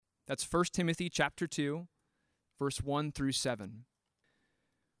That's 1 Timothy chapter 2, verse 1 through 7.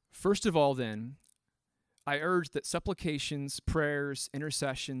 First of all, then, I urge that supplications, prayers,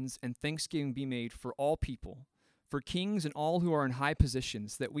 intercessions, and thanksgiving be made for all people, for kings and all who are in high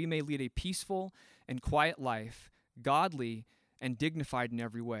positions, that we may lead a peaceful and quiet life, godly and dignified in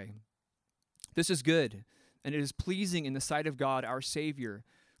every way. This is good, and it is pleasing in the sight of God our Savior,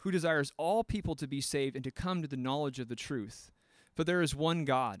 who desires all people to be saved and to come to the knowledge of the truth. For there is one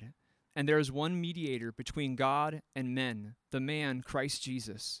God, and there is one mediator between God and men, the man Christ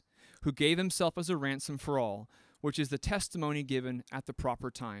Jesus, who gave himself as a ransom for all, which is the testimony given at the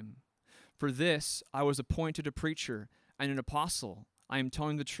proper time. For this I was appointed a preacher and an apostle. I am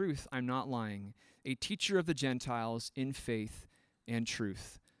telling the truth, I'm not lying, a teacher of the Gentiles in faith and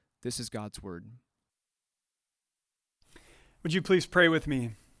truth. This is God's word. Would you please pray with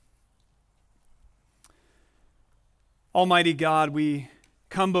me? Almighty God, we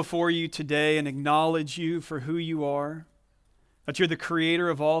come before you today and acknowledge you for who you are, that you're the creator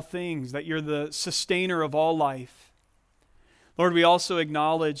of all things, that you're the sustainer of all life. Lord, we also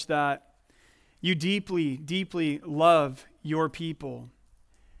acknowledge that you deeply, deeply love your people.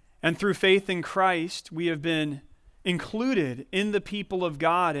 And through faith in Christ, we have been included in the people of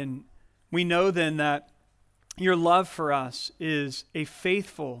God. And we know then that your love for us is a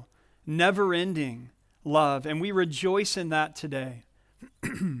faithful, never-ending love. And we rejoice in that today.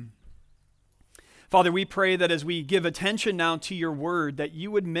 Father, we pray that as we give attention now to your word, that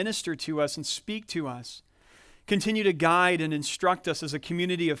you would minister to us and speak to us. Continue to guide and instruct us as a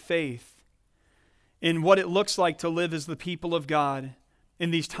community of faith in what it looks like to live as the people of God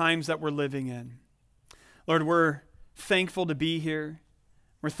in these times that we're living in. Lord, we're thankful to be here.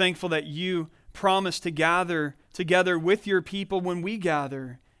 We're thankful that you promise to gather together with your people when we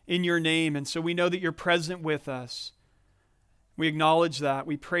gather in your name. And so we know that you're present with us. We acknowledge that.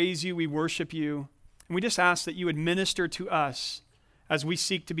 We praise you. We worship you. And we just ask that you would minister to us as we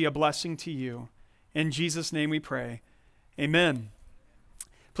seek to be a blessing to you. In Jesus' name we pray. Amen.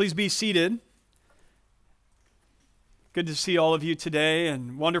 Please be seated. Good to see all of you today,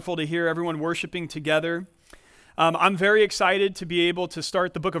 and wonderful to hear everyone worshiping together. I'm very excited to be able to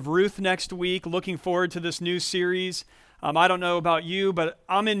start the book of Ruth next week. Looking forward to this new series. I don't know about you, but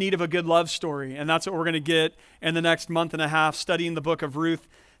I'm in need of a good love story, and that's what we're going to get in the next month and a half, studying the book of Ruth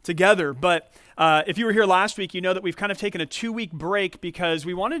together. But if you were here last week, you know that we've kind of taken a 2-week break because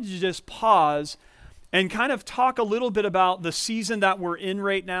we wanted to just pause and kind of talk a little bit about the season that we're in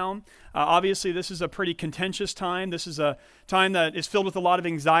right now. Obviously, this is a pretty contentious time. This is a time that is filled with a lot of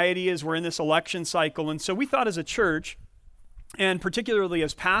anxiety as we're in this election cycle. And so we thought as a church, and particularly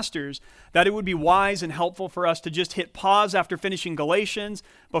as pastors, that it would be wise and helpful for us to just hit pause after finishing Galatians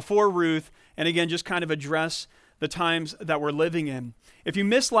before Ruth, and again, just kind of address the times that we're living in. If you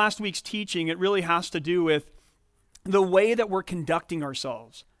missed last week's teaching, it really has to do with the way that we're conducting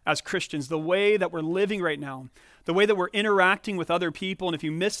ourselves as Christians, the way that we're living right now, the way that we're interacting with other people. And if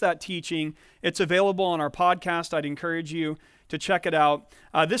you missed that teaching, it's available on our podcast. I'd encourage you to check it out.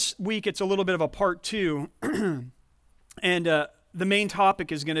 This week, it's a little bit of a part 2. And the main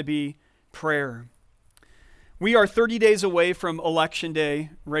topic is going to be prayer. We are 30 days away from Election Day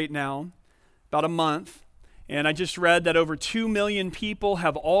right now, about a month. And I just read that over 2 million people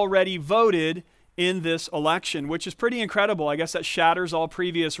have already voted in this election, which is pretty incredible. I guess that shatters all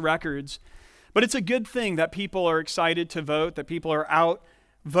previous records. But it's a good thing that people are excited to vote, that people are out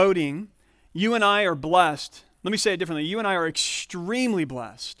voting. You and I are blessed. Let me say it differently. You and I are extremely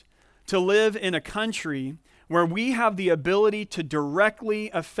blessed to live in a country where we have the ability to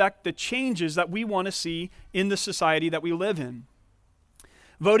directly affect the changes that we want to see in the society that we live in.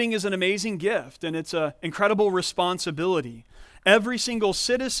 Voting is an amazing gift, and it's an incredible responsibility. Every single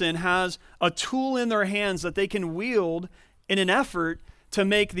citizen has a tool in their hands that they can wield in an effort to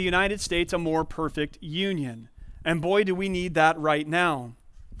make the United States a more perfect union. And boy, do we need that right now.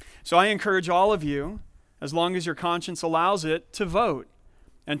 So I encourage all of you, as long as your conscience allows it, to vote,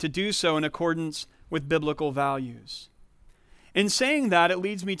 and to do so in accordance with biblical values. In saying that, it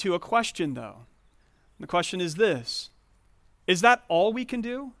leads me to a question, though. The question is this: is that all we can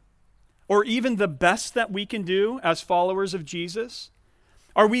do? Or even the best that we can do as followers of Jesus?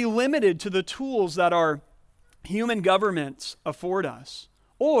 Are we limited to the tools that our human governments afford us?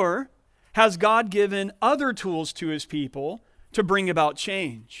 Or has God given other tools to his people to bring about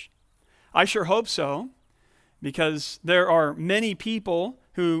change? I sure hope so, because there are many people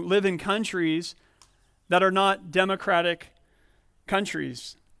who live in countries that are not democratic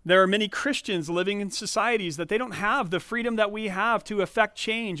countries. There are many Christians living in societies that they don't have the freedom that we have to affect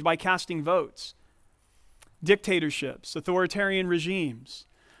change by casting votes. Dictatorships, authoritarian regimes,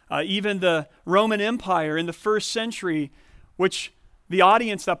 Even the Roman Empire in the first century, which the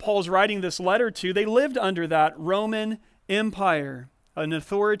audience that Paul's writing this letter to, they lived under that Roman Empire, an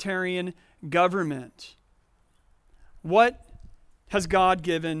authoritarian government. What has God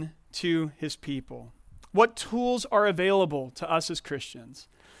given to his people? What tools are available to us as Christians?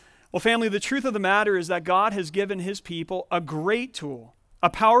 Well, family, the truth of the matter is that God has given his people a great tool, a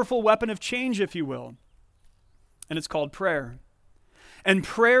powerful weapon of change, if you will, and it's called prayer. And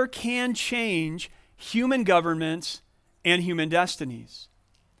prayer can change human governments and human destinies.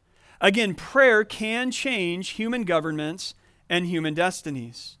 Again, prayer can change human governments and human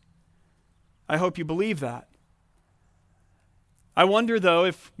destinies. I hope you believe that. I wonder, though,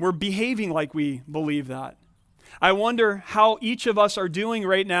 if we're behaving like we believe that. I wonder how each of us are doing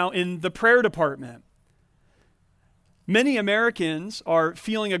right now in the prayer department. Many Americans are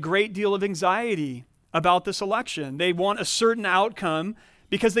feeling a great deal of anxiety about this election. They want a certain outcome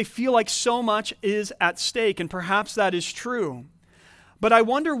because they feel like so much is at stake, and perhaps that is true. But I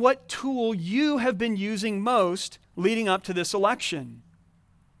wonder what tool you have been using most leading up to this election.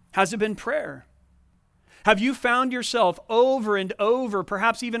 Has it been prayer? Have you found yourself over and over,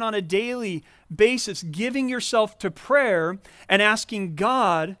 perhaps even on a daily basis, giving yourself to prayer and asking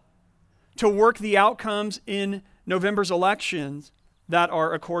God to work the outcomes in November's elections that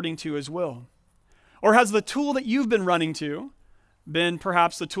are according to his will? Or has the tool that you've been running to been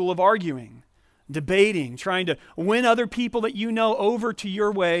perhaps the tool of arguing, debating, trying to win other people that you know over to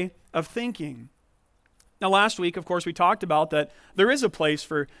your way of thinking? Now, last week, of course, we talked about that there is a place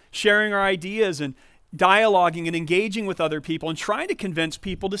for sharing our ideas and dialoguing and engaging with other people and trying to convince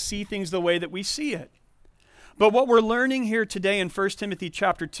people to see things the way that we see it. But what we're learning here today in 1 Timothy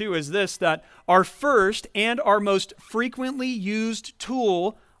chapter 2 is this, that our first and our most frequently used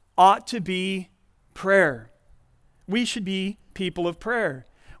tool ought to be prayer. We should be people of prayer.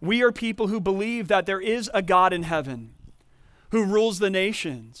 We are people who believe that there is a God in heaven who rules the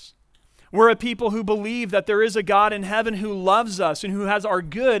nations. We're a people who believe that there is a God in heaven who loves us and who has our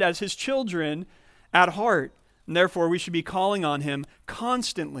good as his children at heart. And therefore, we should be calling on him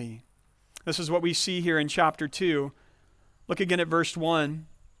constantly. This is what we see here in chapter 2. Look again at verse 1.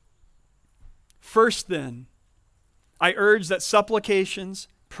 First then, I urge that supplications,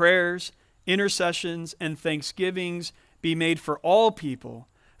 prayers, intercessions, and thanksgivings be made for all people,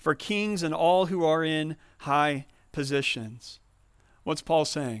 for kings and all who are in high positions. What's Paul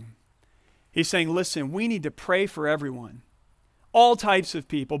saying? He's saying, listen, we need to pray for everyone, all types of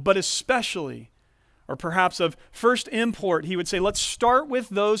people, but especially, or perhaps of first import, he would say, let's start with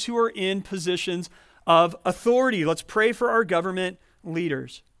those who are in positions of authority. Let's pray for our government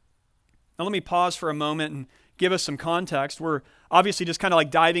leaders. Now let me pause for a moment and give us some context. We're obviously just kind of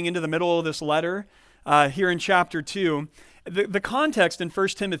like diving into the middle of this letter here in chapter 2. The context in 1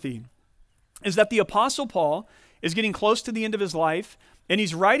 Timothy is that the Apostle Paul is getting close to the end of his life, and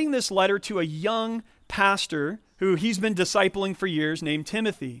he's writing this letter to a young pastor who he's been discipling for years named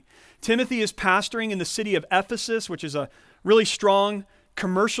Timothy. Timothy is pastoring in the city of Ephesus, which is a really strong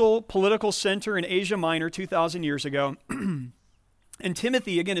commercial political center in Asia Minor 2,000 years ago. And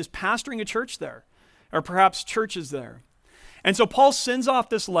Timothy, again, is pastoring a church there, or perhaps churches there. And so Paul sends off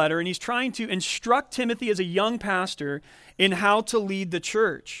this letter, and he's trying to instruct Timothy as a young pastor in how to lead the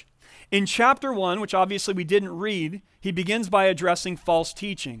church. In chapter 1, which obviously we didn't read, he begins by addressing false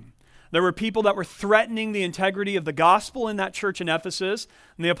teaching. There were people that were threatening the integrity of the gospel in that church in Ephesus,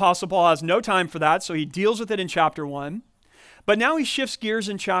 and the Apostle Paul has no time for that, so he deals with it in chapter 1. But now he shifts gears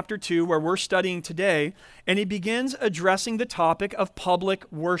in chapter 2, where we're studying today, and he begins addressing the topic of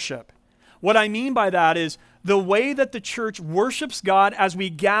public worship. What I mean by that is the way that the church worships God as we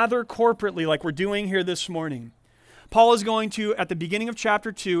gather corporately, like we're doing here this morning. Paul is going to, at the beginning of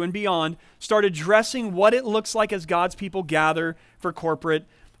chapter 2 and beyond, start addressing what it looks like as God's people gather for corporate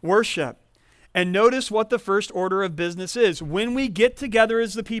worship. And notice what the first order of business is. When we get together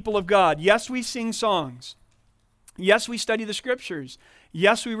as the people of God, yes, we sing songs. Yes, we study the scriptures.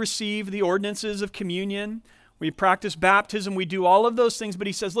 Yes, we receive the ordinances of communion. We practice baptism. We do all of those things. But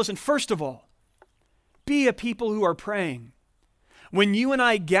he says, listen, first of all, be a people who are praying. When you and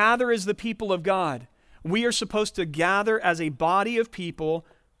I gather as the people of God, we are supposed to gather as a body of people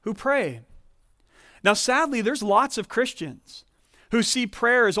who pray. Now, sadly, there's lots of Christians who see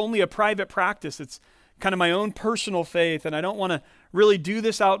prayer as only a private practice. It's kind of my own personal faith, and I don't want to really do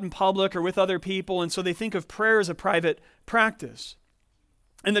this out in public or with other people, and so they think of prayer as a private practice.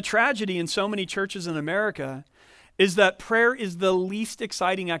 And the tragedy in so many churches in America is that prayer is the least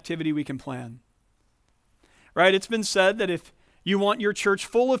exciting activity we can plan. Right? It's been said that if you want your church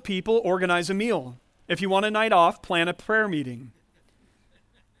full of people, organize a meal. If you want a night off, plan a prayer meeting.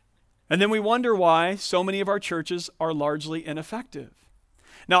 And then we wonder why so many of our churches are largely ineffective.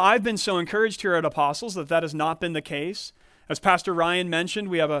 Now, I've been so encouraged here at Apostles that has not been the case. As Pastor Ryan mentioned,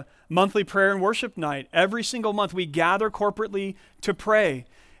 we have a monthly prayer and worship night. Every single month we gather corporately to pray.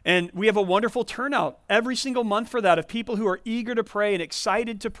 And we have a wonderful turnout every single month for that of people who are eager to pray and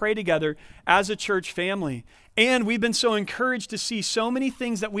excited to pray together as a church family. And we've been so encouraged to see so many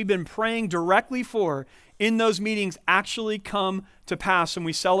things that we've been praying directly for in those meetings actually come to pass, and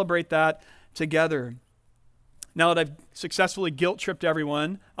we celebrate that together. Now that I've successfully guilt-tripped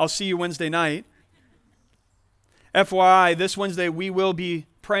everyone, I'll see you Wednesday night. FYI, this Wednesday we will be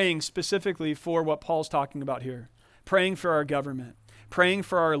praying specifically for what Paul's talking about here. Praying for our government, praying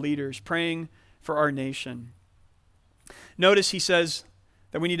for our leaders, praying for our nation. Notice he says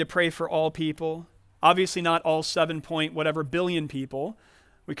that we need to pray for all people. Obviously not all 7 point whatever billion people.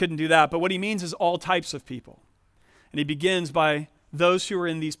 We couldn't do that. But what he means is all types of people. And he begins by those who are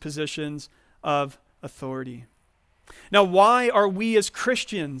in these positions of authority. Now, why are we as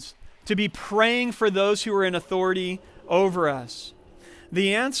Christians to be praying for those who are in authority over us?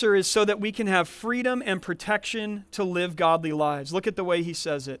 The answer is so that we can have freedom and protection to live godly lives. Look at the way he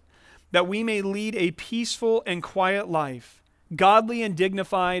says it. That we may lead a peaceful and quiet life, godly and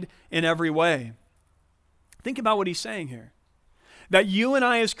dignified in every way. Think about what he's saying here. That you and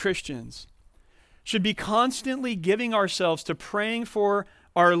I as Christians should be constantly giving ourselves to praying for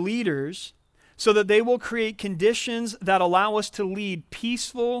our leaders so that they will create conditions that allow us to lead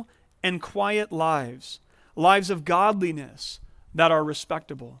peaceful and quiet lives, lives of godliness that are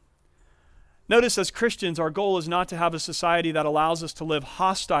respectable. Notice as Christians, our goal is not to have a society that allows us to live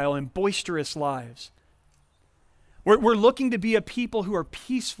hostile and boisterous lives. We're looking to be a people who are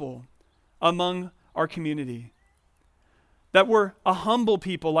peaceful among our community. That we're a humble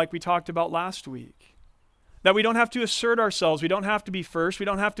people like we talked about last week. That we don't have to assert ourselves. We don't have to be first. We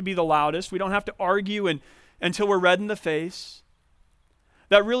don't have to be the loudest. We don't have to argue until we're red in the face.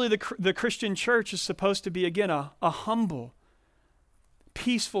 That really the Christian church is supposed to be, again, a humble,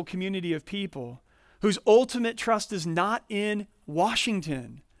 peaceful community of people whose ultimate trust is not in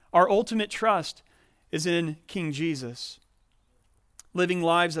Washington. Our ultimate trust is in King Jesus. Living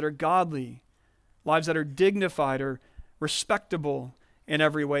lives that are godly, lives that are dignified or respectable in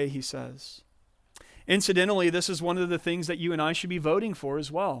every way, he says. Incidentally, this is one of the things that you and I should be voting for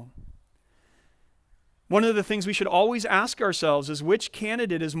as well. One of the things we should always ask ourselves is which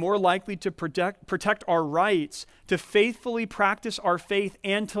candidate is more likely to protect our rights, to faithfully practice our faith,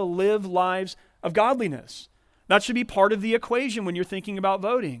 and to live lives of godliness. That should be part of the equation when you're thinking about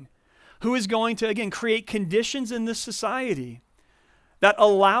voting. Who is going to, again, create conditions in this society that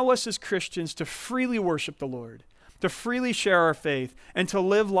allow us as Christians to freely worship the Lord, to freely share our faith, and to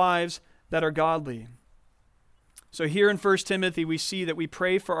live lives that are godly. So here in 1 Timothy, we see that we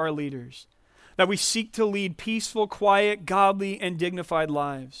pray for our leaders, that we seek to lead peaceful, quiet, godly, and dignified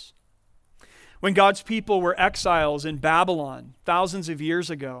lives. When God's people were exiles in Babylon thousands of years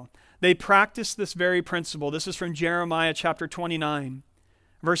ago, they practiced this very principle. This is from Jeremiah chapter 29,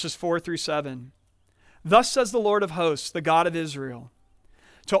 verses 4 through 7. Thus says the Lord of hosts, the God of Israel,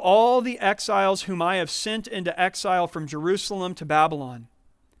 to all the exiles whom I have sent into exile from Jerusalem to Babylon,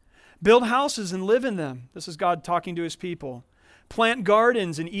 build houses and live in them. This is God talking to his people. Plant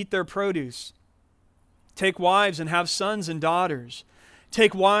gardens and eat their produce. Take wives and have sons and daughters.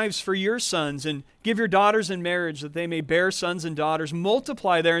 Take wives for your sons and give your daughters in marriage that they may bear sons and daughters.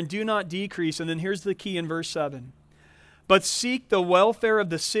 Multiply there and do not decrease. And then here's the key in verse 7. But seek the welfare of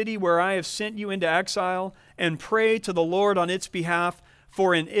the city where I have sent you into exile and pray to the Lord on its behalf,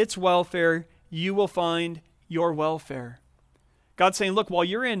 for in its welfare you will find your welfare. God's saying, look, while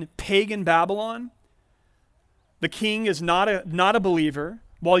you're in pagan Babylon, the king is not a believer.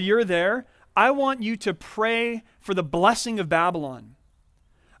 While you're there, I want you to pray for the blessing of Babylon.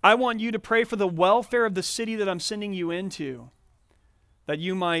 I want you to pray for the welfare of the city that I'm sending you into, that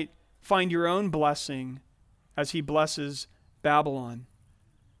you might find your own blessing as he blesses Babylon.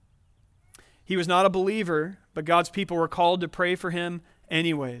 He was not a believer, but God's people were called to pray for him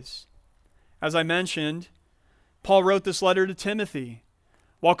anyways. As I mentioned, Paul wrote this letter to Timothy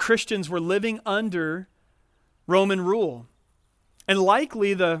while Christians were living under Roman rule. And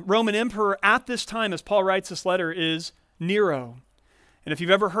likely the Roman emperor at this time, as Paul writes this letter, is Nero. And if you've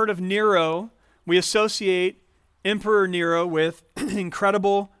ever heard of Nero, we associate Emperor Nero with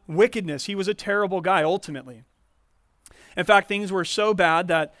incredible wickedness. He was a terrible guy, ultimately. In fact, things were so bad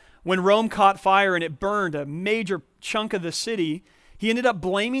that when Rome caught fire and it burned a major chunk of the city, he ended up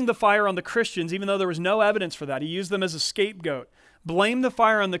blaming the fire on the Christians, even though there was no evidence for that. He used them as a scapegoat, blamed the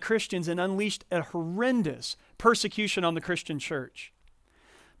fire on the Christians, and unleashed a horrendous persecution on the Christian church.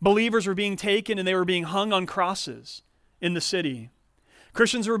 Believers were being taken and they were being hung on crosses in the city.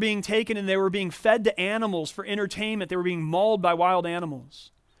 Christians were being taken and they were being fed to animals for entertainment. They were being mauled by wild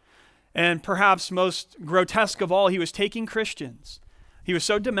animals. And perhaps most grotesque of all, he was taking Christians. He was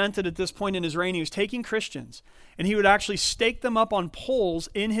so demented at this point in his reign, he was taking Christians, and he would actually stake them up on poles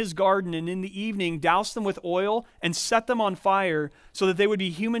in his garden, and in the evening douse them with oil and set them on fire so that they would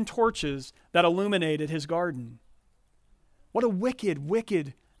be human torches that illuminated his garden. What a wicked,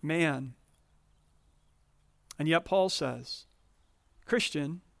 wicked man. And yet Paul says,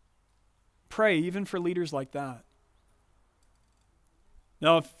 Christian, pray even for leaders like that.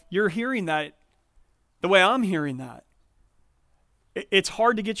 Now, if you're hearing that the way I'm hearing that, it's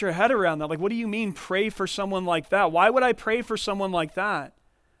hard to get your head around that. Like, what do you mean pray for someone like that? Why would I pray for someone like that?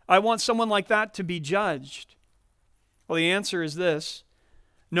 I want someone like that to be judged. Well, the answer is this.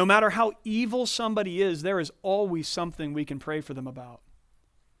 No matter how evil somebody is, there is always something we can pray for them about.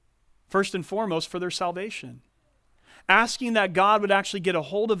 First and foremost, for their salvation. Asking that God would actually get a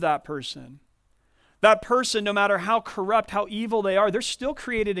hold of that person. That person, no matter how corrupt, how evil they are, they're still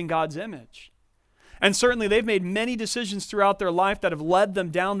created in God's image. And certainly they've made many decisions throughout their life that have led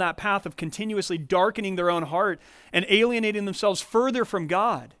them down that path of continuously darkening their own heart and alienating themselves further from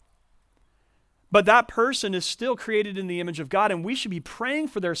God. But that person is still created in the image of God, and we should be praying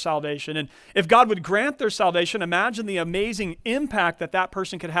for their salvation. And if God would grant their salvation, imagine the amazing impact that that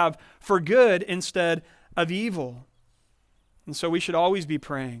person could have for good instead of evil. And so we should always be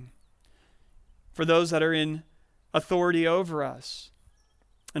praying for those that are in authority over us.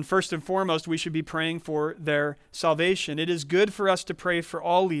 And first and foremost, we should be praying for their salvation. It is good for us to pray for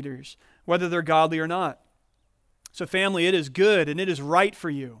all leaders, whether they're godly or not. So family, it is good and it is right for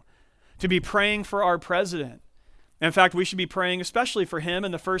you to be praying for our president. In fact, we should be praying especially for him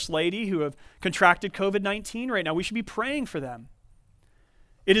and the First Lady who have contracted COVID-19 right now. We should be praying for them.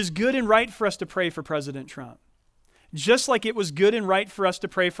 It is good and right for us to pray for President Trump, just like it was good and right for us to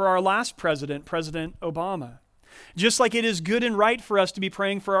pray for our last president, President Obama. Just like it is good and right for us to be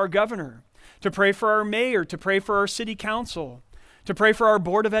praying for our governor, to pray for our mayor, to pray for our city council, to pray for our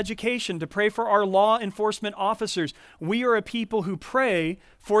board of education, to pray for our law enforcement officers. We are a people who pray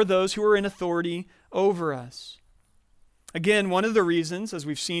for those who are in authority over us. Again, one of the reasons, as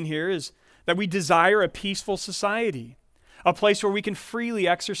we've seen here, is that we desire a peaceful society, a place where we can freely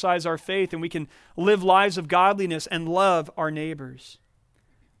exercise our faith and we can live lives of godliness and love our neighbors.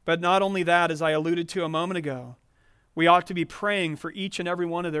 But not only that, as I alluded to a moment ago, we ought to be praying for each and every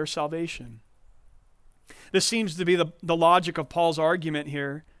one of their salvation. This seems to be the logic of Paul's argument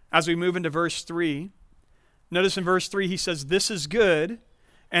here as we move into verse 3. Notice in verse 3 he says, "This is good,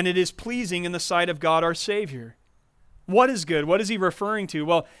 and it is pleasing in the sight of God our Savior." What is good? What is he referring to?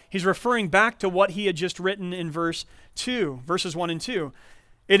 Well, he's referring back to what he had just written in verse 2, verses 1 and 2.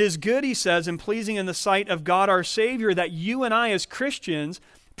 It is good, he says, and pleasing in the sight of God our Savior that you and I as Christians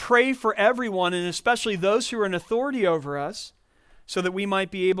pray for everyone, and especially those who are in authority over us, so that we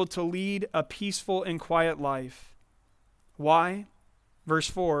might be able to lead a peaceful and quiet life. Why? Verse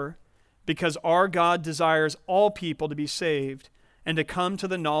 4, because our God desires all people to be saved and to come to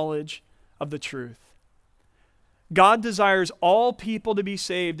the knowledge of the truth. God desires all people to be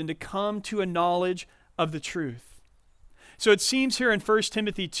saved and to come to a knowledge of the truth. So it seems here in 1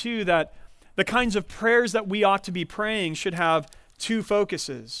 Timothy 2 that the kinds of prayers that we ought to be praying should have two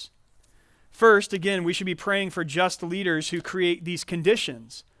focuses. First, again, we should be praying for just leaders who create these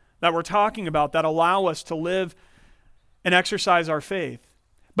conditions that we're talking about that allow us to live and exercise our faith.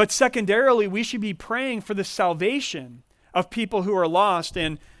 But secondarily, we should be praying for the salvation of people who are lost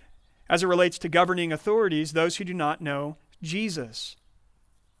and, as it relates to governing authorities, those who do not know Jesus.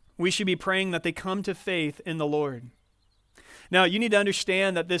 We should be praying that they come to faith in the Lord. Now, you need to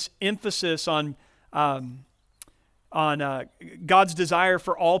understand that this emphasis on God's desire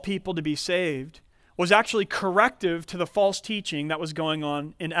for all people to be saved was actually corrective to the false teaching that was going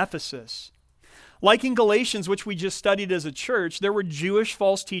on in Ephesus. Like in Galatians, which we just studied as a church, there were Jewish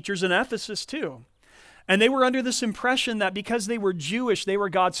false teachers in Ephesus too. And they were under this impression that because they were Jewish, they were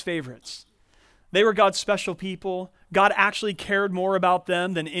God's favorites. They were God's special people. God actually cared more about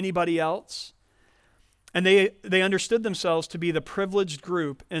them than anybody else. And they understood themselves to be the privileged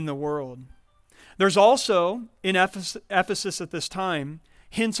group in the world. There's also, in Ephesus at this time,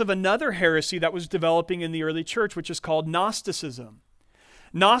 hints of another heresy that was developing in the early church, which is called Gnosticism.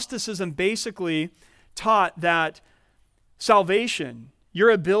 Gnosticism basically taught that salvation, your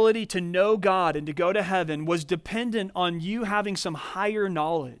ability to know God and to go to heaven, was dependent on you having some higher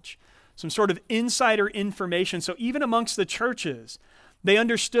knowledge, some sort of insider information. So even amongst the churches, they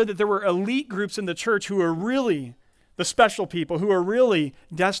understood that there were elite groups in the church who were really the special people who are really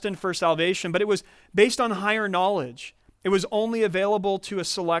destined for salvation, but it was based on higher knowledge. It was only available to a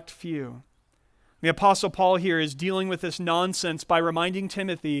select few. The Apostle Paul here is dealing with this nonsense by reminding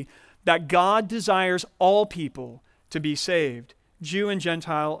Timothy that God desires all people to be saved, Jew and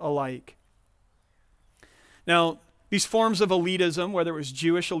Gentile alike. Now, these forms of elitism, whether it was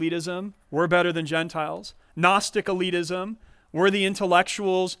Jewish elitism, we're better than Gentiles, Gnostic elitism, we're the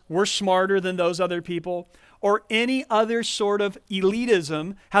intellectuals, we're smarter than those other people, or any other sort of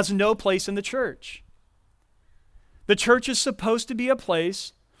elitism has no place in the church. The church is supposed to be a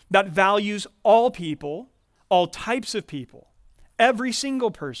place that values all people, all types of people, every single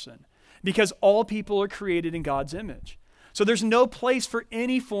person, because all people are created in God's image. So there's no place for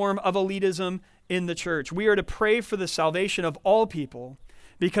any form of elitism in the church. We are to pray for the salvation of all people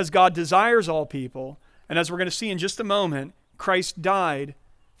because God desires all people. And as we're going to see in just a moment, Christ died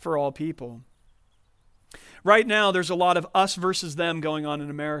for all people. Right now, there's a lot of us versus them going on in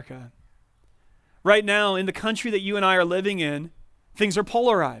America. Right now, in the country that you and I are living in, things are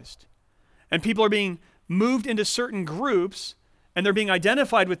polarized. And people are being moved into certain groups, and they're being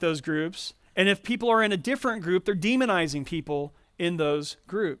identified with those groups. And if people are in a different group, they're demonizing people in those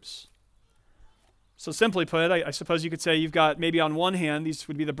groups. So simply put, I suppose you could say you've got, maybe on one hand, these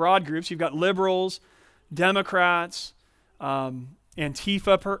would be the broad groups. You've got liberals, Democrats,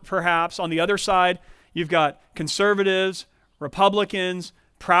 Antifa perhaps. On the other side, you've got conservatives, Republicans,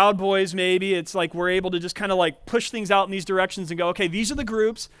 Proud Boys maybe. It's like we're able to just kind of like push things out in these directions and go, okay, these are the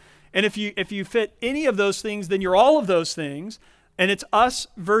groups. And if you fit any of those things, then you're all of those things. And it's us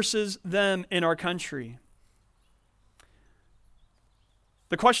versus them in our country.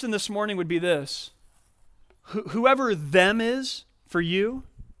 The question this morning would be this. Whoever them is for you,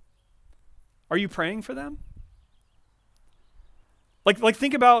 are you praying for them? Like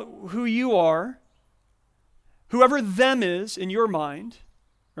think about who you are. Whoever them is in your mind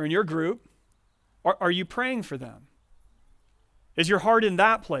or in your group, are you praying for them? Is your heart in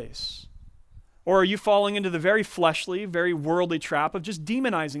that place? Or are you falling into the very fleshly, very worldly trap of just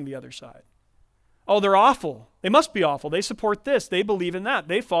demonizing the other side? Oh, they're awful. They must be awful. They support this. They believe in that.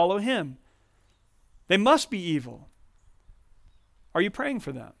 They follow him. They must be evil. Are you praying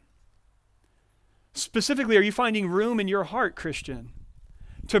for them? Specifically, are you finding room in your heart, Christian,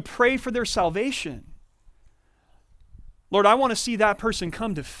 to pray for their salvation? Lord, I want to see that person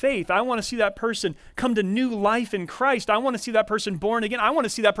come to faith. I want to see that person come to new life in Christ. I want to see that person born again. I want to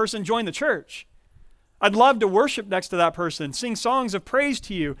see that person join the church. I'd love to worship next to that person, sing songs of praise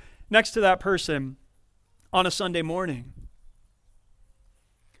to you next to that person on a Sunday morning.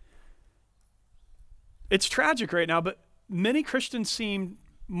 It's tragic right now, but many Christians seem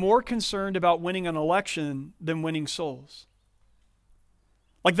more concerned about winning an election than winning souls.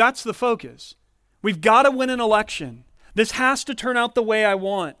 Like that's the focus. We've got to win an election. This has to turn out the way I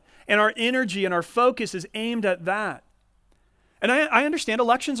want. And our energy and our focus is aimed at that. And I understand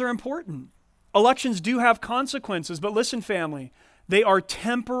elections are important. Elections do have consequences, but listen, family, they are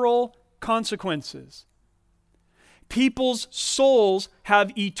temporal consequences. People's souls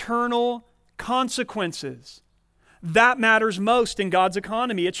have eternal consequences. That matters most in God's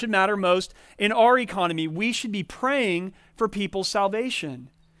economy. It should matter most in our economy. We should be praying for people's salvation.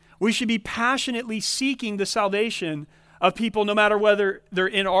 We should be passionately seeking the salvation of people, no matter whether they're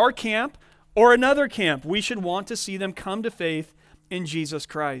in our camp or another camp. We should want to see them come to faith in Jesus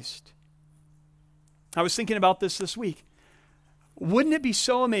Christ. I was thinking about this week. Wouldn't it be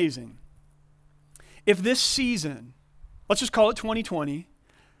so amazing if this season, let's just call it 2020,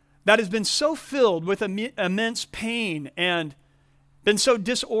 that has been so filled with immense pain and been so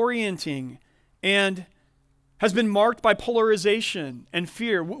disorienting and has been marked by polarization and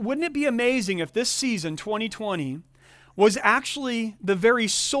fear. Wouldn't it be amazing if this season, 2020, was actually the very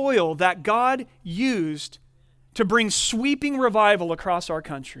soil that God used to bring sweeping revival across our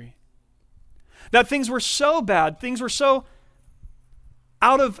country? That things were so bad, things were so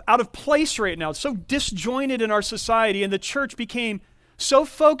out of place right now, so disjointed in our society, and the church became so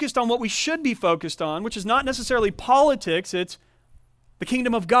focused on what we should be focused on, which is not necessarily politics, it's the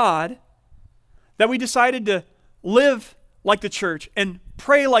kingdom of God, that we decided to live like the church and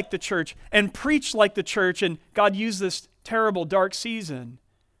pray like the church and preach like the church. And God used this terrible, dark season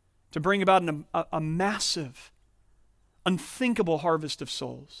to bring about a massive, unthinkable harvest of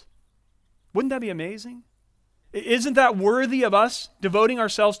souls. Wouldn't that be amazing? Isn't that worthy of us devoting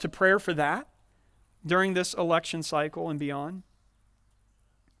ourselves to prayer for that during this election cycle and beyond?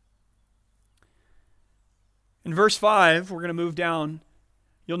 In verse 5, we're going to move down.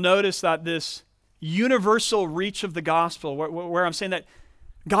 You'll notice that this universal reach of the gospel, where I'm saying that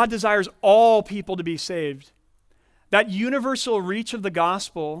God desires all people to be saved, that universal reach of the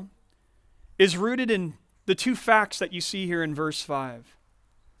gospel is rooted in the two facts that you see here in verse 5.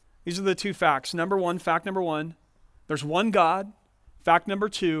 These are the two facts. Fact number one, there's one God. Fact number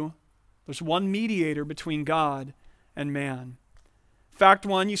two, there's one mediator between God and man. Fact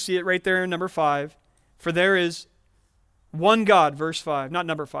one, you see it right there in number 5. For there is one God, verse 5, not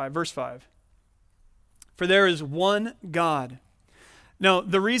number 5, verse 5. For there is one God. Now,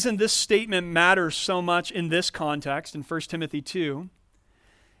 the reason this statement matters so much in this context, in 1 Timothy 2,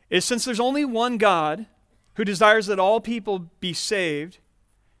 is since there's only one God who desires that all people be saved,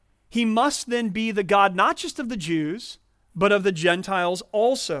 he must then be the God not just of the Jews, but of the Gentiles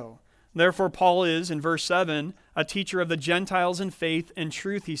also. Therefore, Paul is, in verse 7, a teacher of the Gentiles in faith and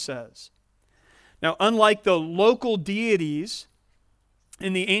truth, he says. Now, unlike the local deities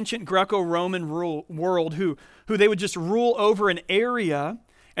in the ancient Greco-Roman world who they would just rule over an area,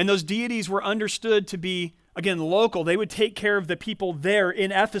 and those deities were understood to be, again, local. They would take care of the people there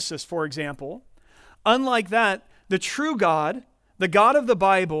in Ephesus, for example. Unlike that, the true God, the God of the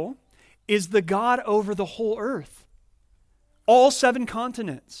Bible, is the God over the whole earth. All 7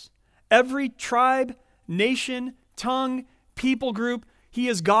 continents, every tribe, nation, tongue, people group, he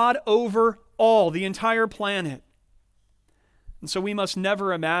is God over all, the entire planet. And so we must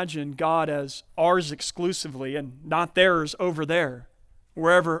never imagine God as ours exclusively and not theirs over there,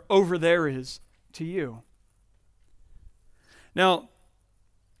 wherever over there is to you. Now,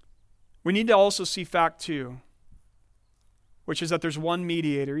 we need to also see fact 2, which is that there's one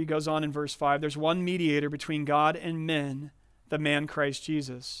mediator. He goes on in verse 5, there's one mediator between God and men, the man Christ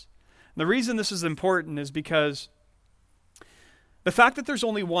Jesus. And the reason this is important is because the fact that there's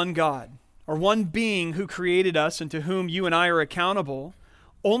only one God, or one being who created us and to whom you and I are accountable,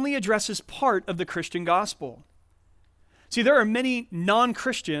 only addresses part of the Christian gospel. See, there are many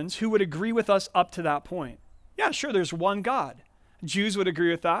non-Christians who would agree with us up to that point. Yeah, sure, there's one God. Jews would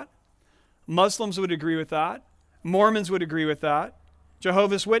agree with that. Muslims would agree with that. Mormons would agree with that.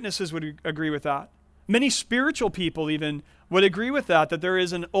 Jehovah's Witnesses would agree with that. Many spiritual people even would agree with that there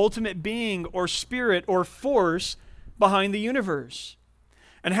is an ultimate being or spirit or force behind the universe.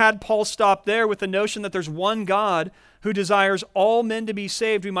 And had Paul stopped there with the notion that there's one God who desires all men to be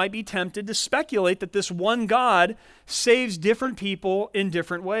saved, we might be tempted to speculate that this one God saves different people in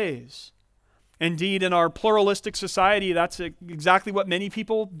different ways. Indeed, in our pluralistic society, that's exactly what many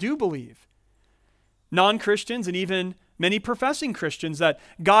people do believe. Non-Christians and even many professing Christians, that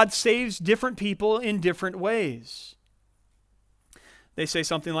God saves different people in different ways. They say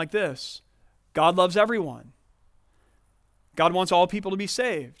something like this: God loves everyone. God wants all people to be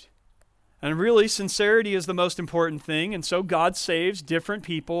saved. And really, sincerity is the most important thing, and so God saves different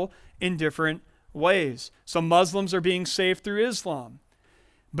people in different ways. So Muslims are being saved through Islam.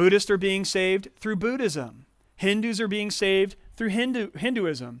 Buddhists are being saved through Buddhism. Hindus are being saved through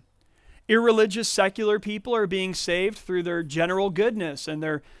Hinduism. Irreligious, secular people are being saved through their general goodness and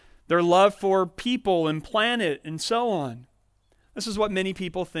their love for people and planet and so on. This is what many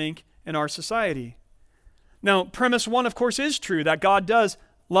people think in our society. Now, premise 1, of course, is true, that God does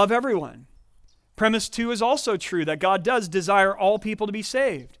love everyone. Premise 2 is also true, that God does desire all people to be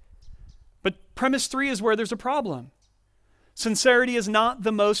saved. But premise 3 is where there's a problem. Sincerity is not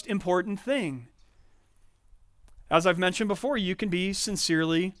the most important thing. As I've mentioned before, you can be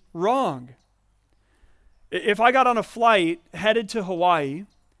sincerely wrong. If I got on a flight headed to Hawaii,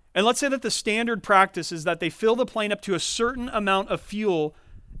 and let's say that the standard practice is that they fill the plane up to a certain amount of fuel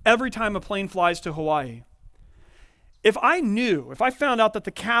every time a plane flies to Hawaii. If I found out that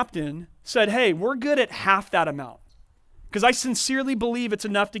the captain said, hey, we're good at half that amount, because I sincerely believe it's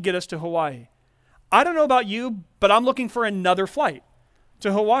enough to get us to Hawaii. I don't know about you, but I'm looking for another flight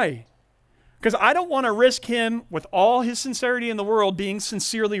to Hawaii, because I don't want to risk him, with all his sincerity in the world, being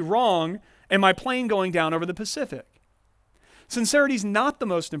sincerely wrong and my plane going down over the Pacific. Sincerity is not the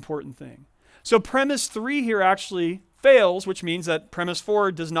most important thing. So premise 3 here actually fails, which means that premise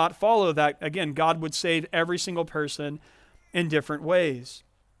 4 does not follow that. Again, God would save every single person in different ways.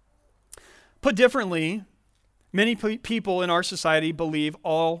 Put differently, many people in our society believe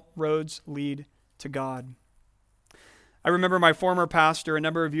all roads lead to God. I remember my former pastor a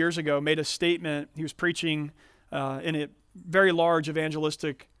number of years ago made a statement. He was preaching in a very large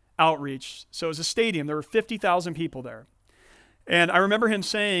evangelistic outreach. So it was a stadium. There were 50,000 people there. And I remember him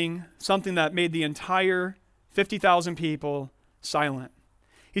saying something that made the entire 50,000 people silent.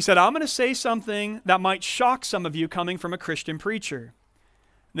 He said, I'm going to say something that might shock some of you coming from a Christian preacher.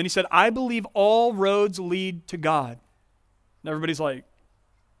 And then he said, I believe all roads lead to God. And everybody's like,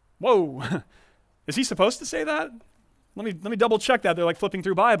 whoa, is he supposed to say that? Let me double check that. They're like flipping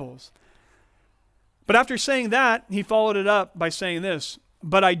through Bibles. But after saying that, he followed it up by saying this,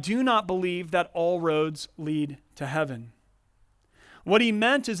 but I do not believe that all roads lead to heaven. What he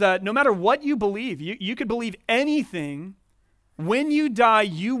meant is that no matter what you believe, you could believe anything. When you die,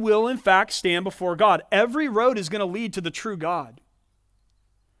 you will in fact stand before God. Every road is going to lead to the true God.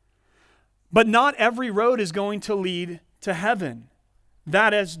 But not every road is going to lead to heaven.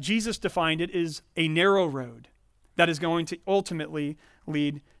 That, as Jesus defined it, is a narrow road that is going to ultimately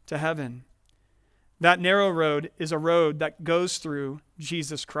lead to heaven. That narrow road is a road that goes through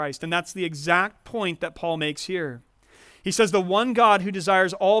Jesus Christ. And that's the exact point that Paul makes here. He says the one God who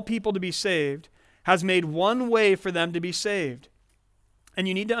desires all people to be saved has made one way for them to be saved. And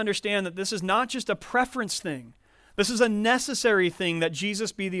you need to understand that this is not just a preference thing. This is a necessary thing that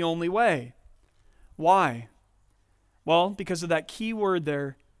Jesus be the only way. Why? Well, because of that key word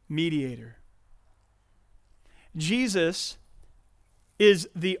there, mediator. Jesus is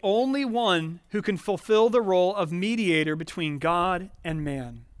the only one who can fulfill the role of mediator between God and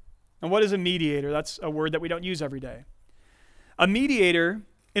man. And what is a mediator? That's a word that we don't use every day. A mediator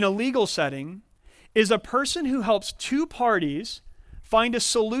in a legal setting is a person who helps two parties find a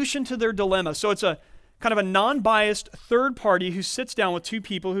solution to their dilemma. So it's a kind of a non-biased third party who sits down with two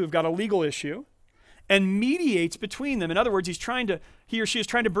people who have got a legal issue and mediates between them. In other words, he or she is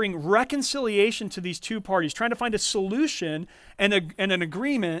trying to bring reconciliation to these two parties, trying to find a solution and an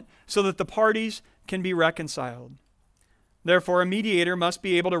agreement so that the parties can be reconciled. Therefore, a mediator must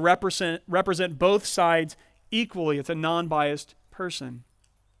be able to represent both sides equally. It's a non-biased person.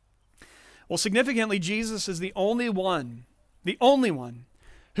 Well, significantly, Jesus is the only one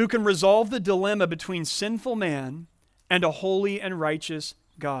who can resolve the dilemma between sinful man and a holy and righteous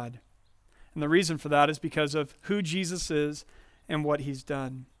God. And the reason for that is because of who Jesus is and what he's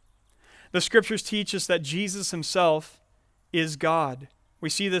done. The scriptures teach us that Jesus himself is God. We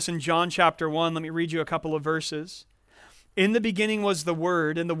see this in John chapter 1. Let me read you a couple of verses. In the beginning was the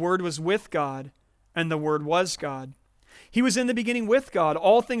Word, and the Word was with God, and the Word was God. He was in the beginning with God.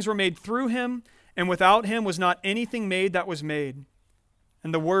 All things were made through him, and without him was not anything made that was made.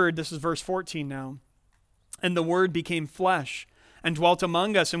 And the Word, this is verse 14 now, and the Word became flesh and dwelt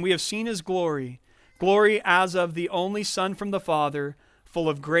among us, and we have seen his glory, glory as of the only Son from the Father, full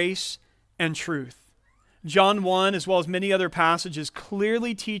of grace and truth. John 1, as well as many other passages,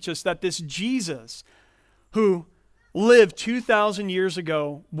 clearly teach us that this Jesus, who lived 2,000 years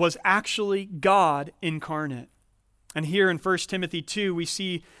ago, was actually God incarnate. And here in 1 Timothy 2, we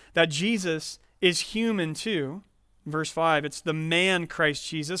see that Jesus is human too. Verse 5, it's the man Christ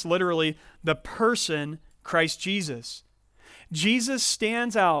Jesus, literally the person Christ Jesus. Jesus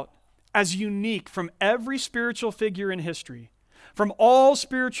stands out as unique from every spiritual figure in history, from all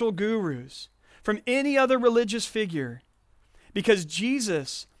spiritual gurus, from any other religious figure, because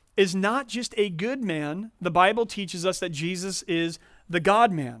Jesus is not just a good man. The Bible teaches us that Jesus is the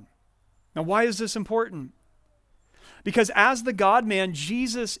God-man. Now, why is this important? Because as the God-man,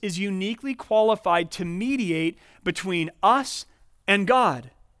 Jesus is uniquely qualified to mediate between us and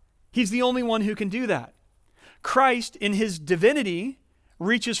God. He's the only one who can do that. Christ, in his divinity,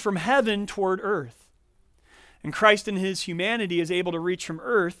 reaches from heaven toward earth. And Christ, in his humanity, is able to reach from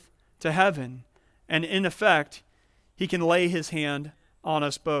earth to heaven. And in effect, he can lay his hand on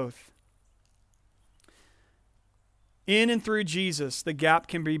us both. In and through Jesus, the gap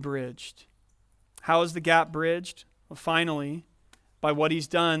can be bridged. How is the gap bridged? Well, finally, by what he's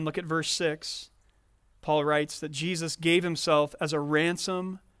done. Look at verse 6. Paul writes that Jesus gave himself as a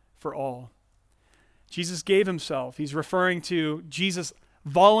ransom for all. Jesus gave himself. He's referring to Jesus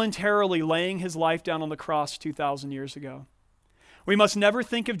voluntarily laying his life down on the cross 2,000 years ago. We must never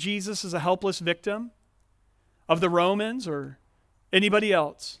think of Jesus as a helpless victim of the Romans or anybody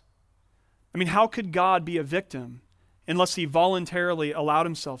else. I mean, how could God be a victim unless he voluntarily allowed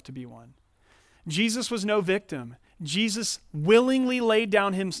himself to be one? Jesus was no victim. Jesus willingly laid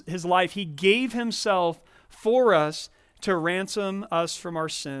down his life. He gave himself for us to ransom us from our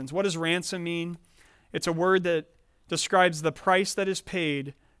sins. What does ransom mean? It's a word that describes the price that is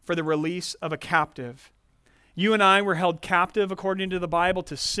paid for the release of a captive. You and I were held captive, according to the Bible,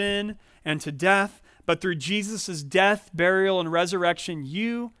 to sin and to death, but through Jesus' death, burial, and resurrection,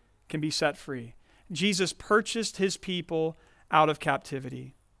 you can be set free. Jesus purchased his people out of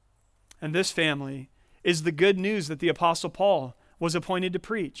captivity. And this, family, is the good news that the Apostle Paul was appointed to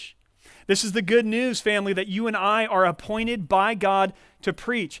preach. This is the good news, family, that you and I are appointed by God to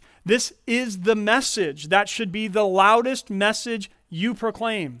preach. This is the message that should be the loudest message you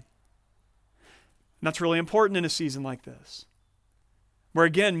proclaim. And that's really important in a season like this, where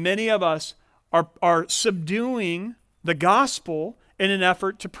again, many of us are subduing the gospel in an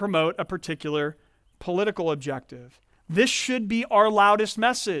effort to promote a particular political objective. This should be our loudest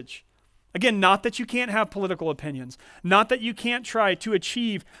message. Again, not that you can't have political opinions, not that you can't try to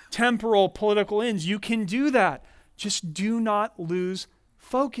achieve temporal political ends. You can do that. Just do not lose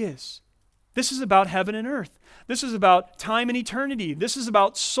focus. This is about heaven and earth. This is about time and eternity. This is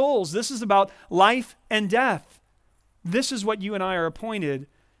about souls. This is about life and death. This is what you and I are appointed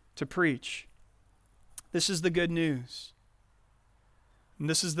to preach. This is the good news. And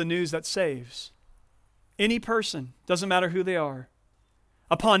this is the news that saves. Any person, doesn't matter who they are,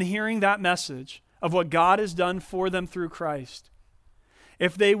 upon hearing that message of what God has done for them through Christ,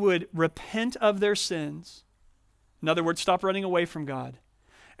 if they would repent of their sins, in other words, stop running away from God,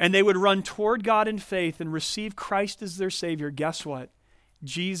 and they would run toward God in faith and receive Christ as their Savior, guess what?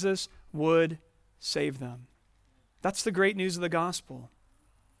 Jesus would save them. That's the great news of the gospel.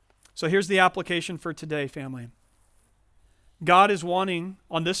 So here's the application for today, family. God is wanting,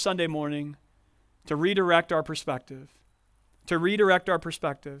 on this Sunday morning, to redirect our perspective.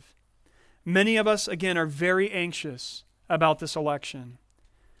 Many of us, again, are very anxious about this election.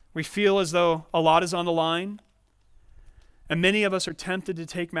 We feel as though a lot is on the line, and many of us are tempted to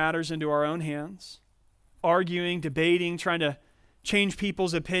take matters into our own hands, arguing, debating, trying to change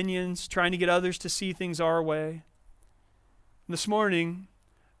people's opinions, trying to get others to see things our way. This morning,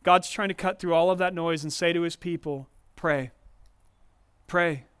 God's trying to cut through all of that noise and say to his people, pray.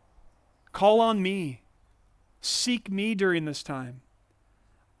 Pray. Call on me. Seek me during this time.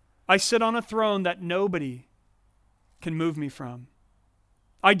 I sit on a throne that nobody can move me from.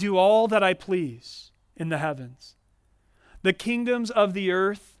 I do all that I please in the heavens. The kingdoms of the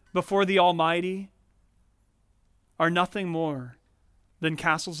earth before the Almighty are nothing more than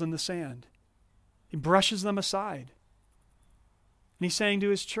castles in the sand. He brushes them aside. And he's saying to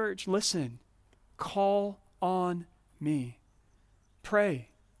his church, listen, call on me. Pray.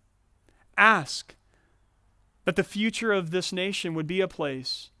 Ask that the future of this nation would be a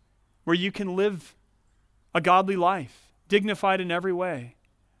place where you can live a godly life, dignified in every way,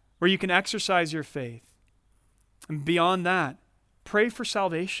 where you can exercise your faith. And beyond that, pray for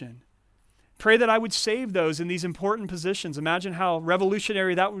salvation. Pray that I would save those in these important positions. Imagine how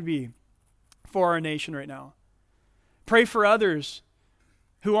revolutionary that would be for our nation right now. Pray for others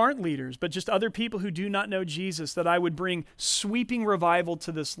who aren't leaders, but just other people who do not know Jesus, that I would bring sweeping revival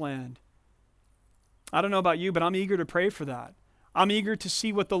to this land. I don't know about you, but I'm eager to pray for that. I'm eager to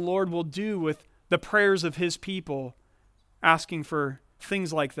see what the Lord will do with the prayers of his people, asking for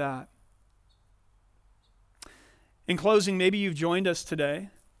things like that. In closing, maybe you've joined us today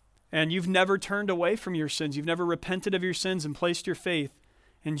and you've never turned away from your sins. You've never repented of your sins and placed your faith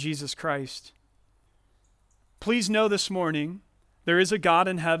in Jesus Christ. Please know this morning, there is a God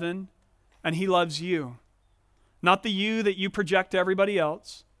in heaven and he loves you. Not the you that you project to everybody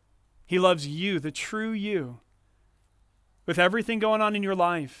else. He loves you, the true you, with everything going on in your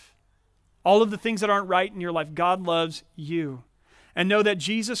life, all of the things that aren't right in your life. God loves you. And know that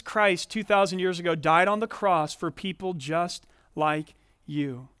Jesus Christ 2,000 years ago died on the cross for people just like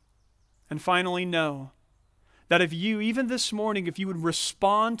you. And finally, know that if you, even this morning, if you would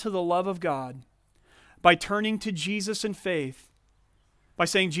respond to the love of God by turning to Jesus in faith, by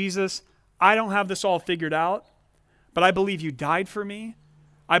saying, Jesus, I don't have this all figured out, but I believe you died for me.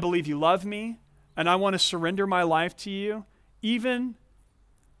 I believe you love me, and I want to surrender my life to you. Even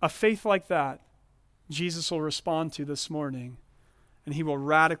a faith like that, Jesus will respond to this morning, and he will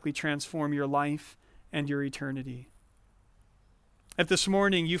radically transform your life and your eternity. If this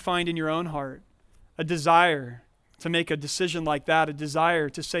morning you find in your own heart a desire to make a decision like that, a desire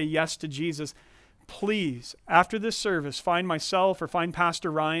to say yes to Jesus, please, after this service, find myself or find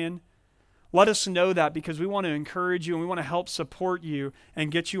Pastor Ryan. Let us know that, because we want to encourage you and we want to help support you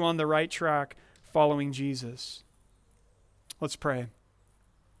and get you on the right track following Jesus. Let's pray.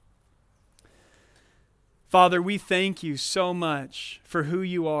 Father, we thank you so much for who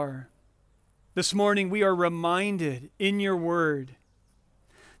you are. This morning we are reminded in your word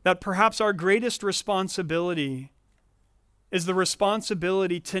that perhaps our greatest responsibility is the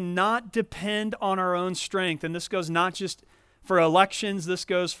responsibility to not depend on our own strength. And this goes not just for elections, this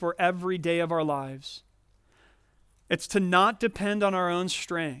goes for every day of our lives. It's to not depend on our own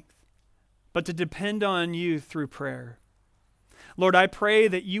strength, but to depend on you through prayer. Lord, I pray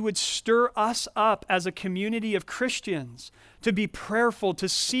that you would stir us up as a community of Christians to be prayerful, to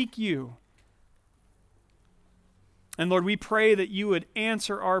seek you. And Lord, we pray that you would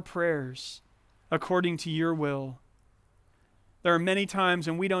answer our prayers according to your will. There are many times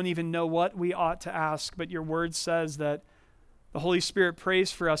when we don't even know what we ought to ask, but your word says that the Holy Spirit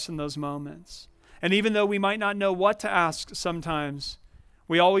prays for us in those moments. And even though we might not know what to ask sometimes,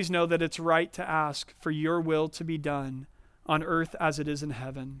 we always know that it's right to ask for your will to be done on earth as it is in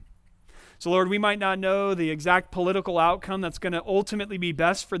heaven. So Lord, we might not know the exact political outcome that's going to ultimately be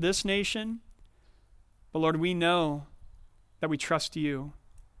best for this nation, but Lord, we know that we trust you.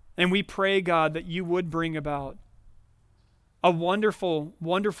 And we pray, God, that you would bring about a wonderful,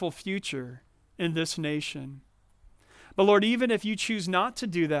 wonderful future in this nation. But Lord, even if you choose not to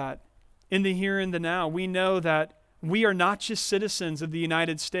do that in the here and the now, we know that we are not just citizens of the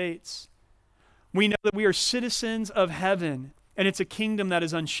United States. We know that we are citizens of heaven, and it's a kingdom that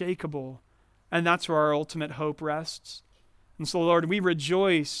is unshakable, and that's where our ultimate hope rests. And so, Lord, we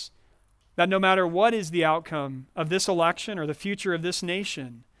rejoice that no matter what is the outcome of this election or the future of this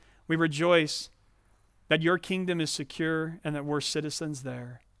nation, we rejoice that your kingdom is secure and that we're citizens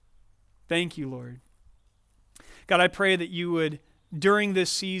there. Thank you, Lord. God, I pray that you would, during this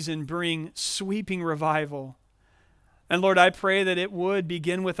season, bring sweeping revival. And Lord, I pray that it would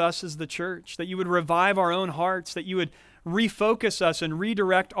begin with us as the church, that you would revive our own hearts, that you would refocus us and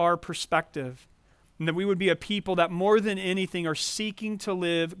redirect our perspective, and that we would be a people that more than anything are seeking to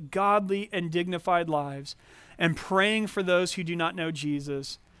live godly and dignified lives and praying for those who do not know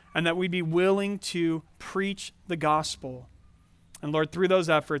Jesus, and that we'd be willing to preach the gospel. And Lord, through those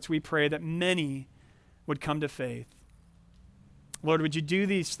efforts, we pray that many would come to faith. Lord, would you do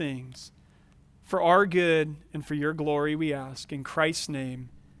these things for our good and for your glory, we ask. In Christ's name,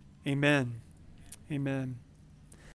 amen. Amen.